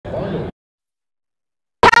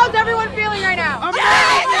everyone feeling right now?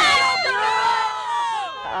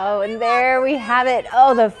 Oh, and there we have it.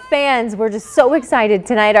 Oh, the fans were just so excited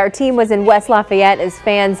tonight. Our team was in West Lafayette as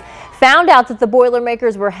fans found out that the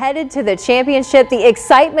Boilermakers were headed to the championship. The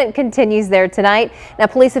excitement continues there tonight. Now,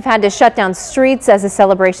 police have had to shut down streets as the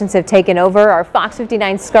celebrations have taken over. Our Fox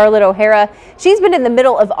 59 Scarlett O'Hara, she's been in the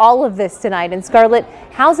middle of all of this tonight. And Scarlett,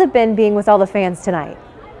 how's it been being with all the fans tonight?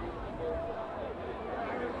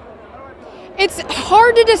 It's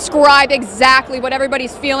hard to describe exactly what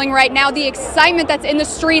everybody's feeling right now. The excitement that's in the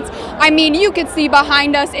streets. I mean, you can see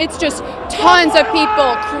behind us, it's just tons of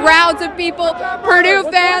people, crowds of people. Purdue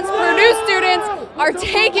fans, Purdue students are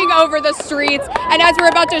taking over the streets. And as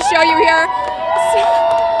we're about to show you here,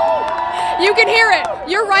 you can hear it.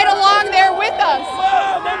 You're right along there with us.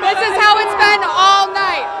 This is how it's been all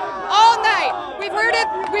night. All night.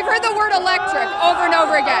 We've heard the word electric over and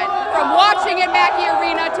over again. From watching at Mackey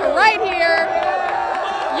Arena to right here,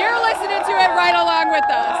 you're listening to it right along with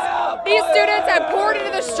us. These students have poured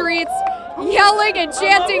into the streets, yelling and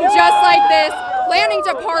chanting just like this, planning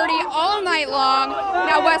to party all night long.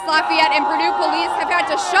 Now West Lafayette and Purdue police have had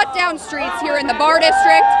to shut down streets here in the Bar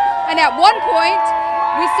District, and at one point,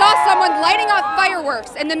 we saw someone lighting off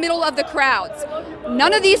fireworks in the middle of the crowds.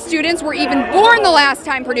 None of these students were even born the last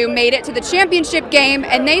time Purdue made it to the championship game,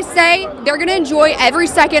 and they say they're going to enjoy every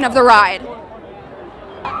second of the ride.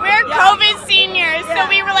 We're COVID seniors, so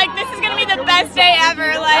we were like, this is going to be the best day ever.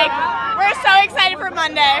 Like, we're so excited for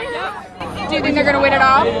Monday. Do you think they're going to win it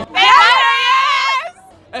all? They better, yes!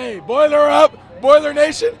 Hey, Boiler up, Boiler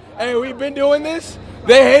Nation. Hey, we've been doing this.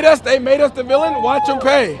 They hate us. They made us the villain. Watch them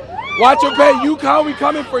pay. Watch them pay. UConn, we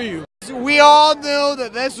coming for you. We all knew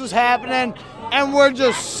that this was happening, and we're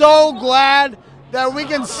just so glad that we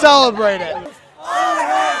can celebrate it.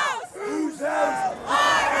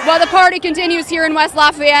 While the party continues here in West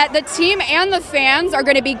Lafayette, the team and the fans are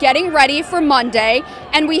going to be getting ready for Monday,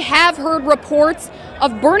 and we have heard reports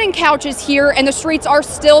of burning couches here, and the streets are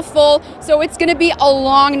still full, so it's going to be a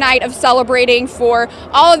long night of celebrating for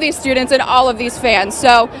all of these students and all of these fans.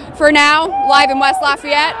 So for now, live in West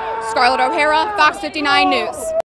Lafayette, Scarlett O'Hara, Fox 59 News.